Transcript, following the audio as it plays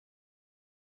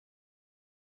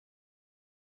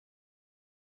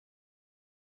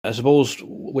I suppose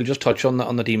we'll just touch on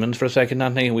the demons for a second,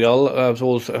 Anthony. We all, I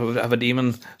suppose, have a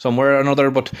demon somewhere or another.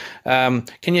 But can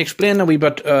you explain a wee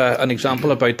bit, an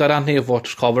example about that, Anthony, of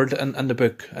what's covered in the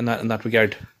book in that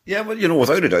regard? Yeah, well,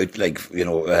 without a doubt,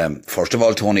 first of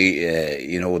all, Tony,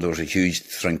 there was a huge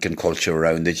drinking culture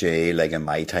around the GAA, like in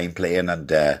my time playing, and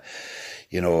the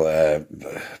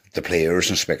players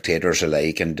and spectators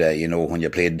alike, and when you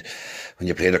played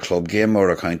a club game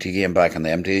or a county game back in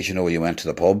them days, you went to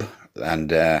the pub,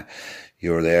 and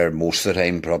you were there most of the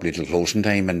time, probably till closing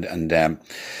time, and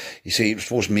you see, I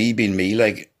suppose me being me,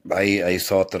 like I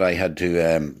thought that I had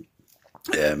to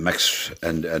mix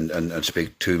and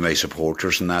speak to my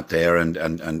supporters and that there, and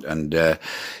there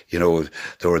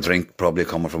were drink probably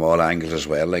coming from all angles as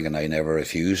well, like, and I never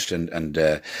refused,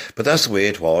 but that's the way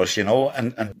it was,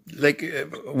 and like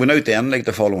went out then, like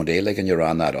the following day, like, and you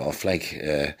ran that off, like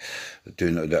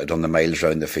done the miles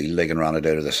round the field, like, and ran it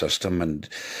out of the system,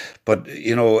 but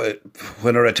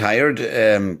when I retired.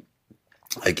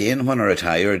 Again, when I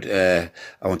retired, I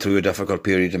went through a difficult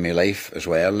period in my life as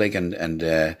well, like,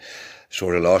 and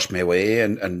sort of lost my way,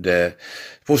 and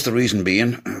suppose the reason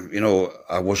being,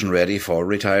 I wasn't ready for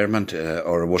retirement,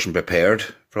 or I wasn't prepared,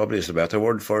 probably is the better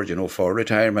word for it, for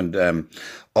retirement.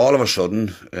 All of a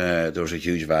sudden, there was a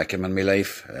huge vacuum in my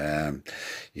life.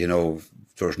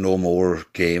 There's no more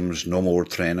games, no more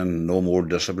training, no more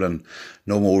discipline,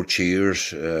 no more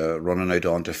cheers, running out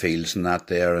onto fields and that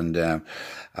there, and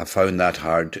I found that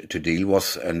hard to deal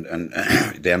with, and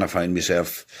then I found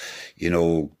myself,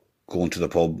 going to the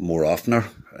pub more oftener,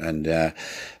 and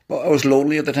but I was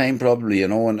lonely at the time, probably,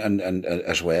 and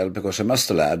as well, because I missed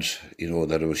the lads,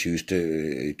 that I was used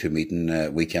to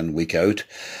meeting week in, week out,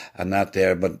 and that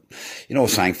there. But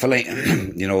thankfully,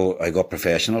 I got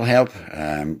professional help.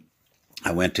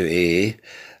 I went to AA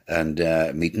and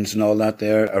meetings and all that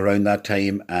there around that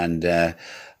time, and I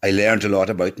learned a lot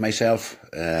about myself.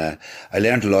 I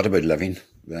learned a lot about living.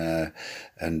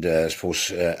 And I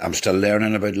suppose I'm still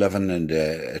learning about living, and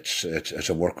it's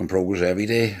a work in progress every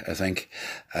day, I think.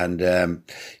 And I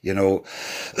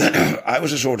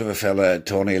was a sort of a fella,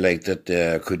 Tony, like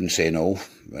that couldn't say no.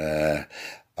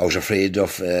 I was afraid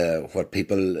of what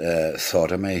people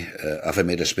thought of me if I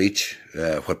made a speech,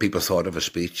 what people thought of a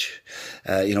speech,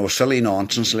 silly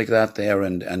nonsense like that there,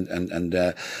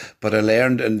 but I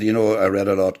learned, and I read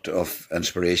a lot of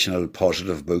inspirational,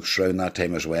 positive books around that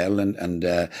time as well,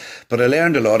 but I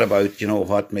learned a lot about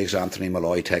what makes Anthony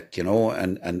Molloy tick,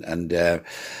 and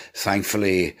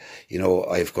thankfully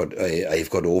I've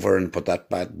got over and put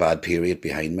that bad period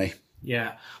behind me.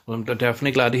 Yeah, well, I'm definitely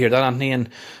glad to hear that, Anthony. And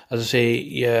as I say,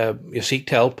 you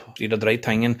seeked help, you did the right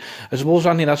thing, and I suppose,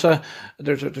 Anthony,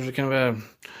 there's a kind of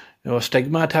a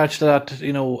stigma attached to that,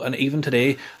 and even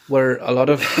today, where a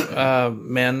lot of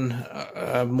men,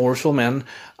 more so men,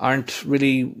 aren't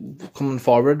really coming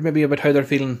forward, maybe about how they're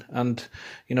feeling, and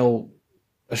it's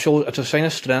a sign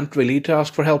of strength, really, to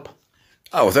ask for help.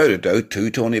 Oh, without a doubt,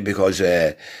 too, Tony, because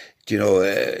the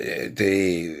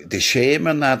shame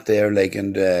in that there, like,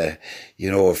 and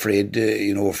afraid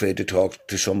to talk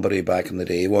to somebody back in the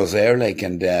day was there, like,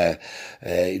 and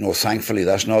thankfully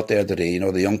that's not there today.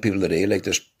 The young people today, like,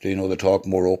 this, they talk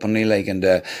more openly, like, and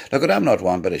look, I'm not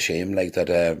one bit ashamed, like, that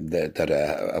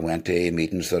I went to AA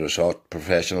meetings, that I sought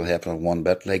professional help on one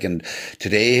bit, like, and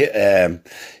today, I'm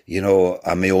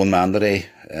my own man today.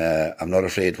 I'm not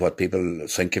afraid what people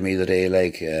think of me today,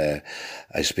 like,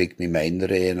 I speak my mind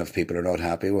today, and if people are not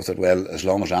happy with it, well, as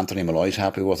long as Anthony Molloy's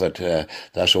happy with it,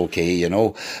 that's okay,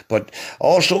 But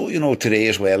also, today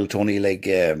as well, Tony, like,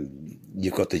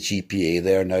 you've got the GPA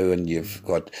there now, and you've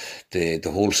got the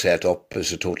whole setup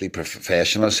is a totally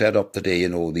professional setup today.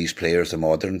 These players, the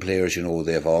modern players,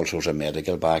 they have all sorts of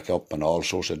medical backup and all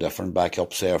sorts of different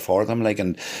backups there for them. Like,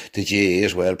 and the GAA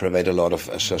as well provide a lot of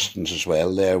assistance as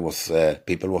well there with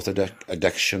people with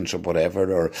addictions or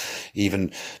whatever, or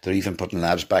they're even putting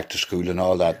lads back to school and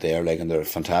all that there. Like, and they're a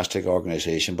fantastic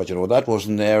organisation. But that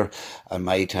wasn't there in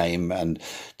my time, and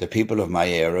the people of my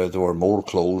era, they were more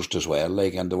closed as well.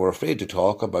 Like, and they were afraid to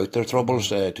talk about their troubles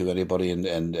to anybody,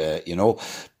 and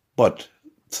but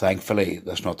thankfully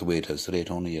that's not the way it is today,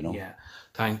 Tony. Yeah,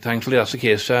 thankfully that's the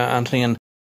case, Anthony. And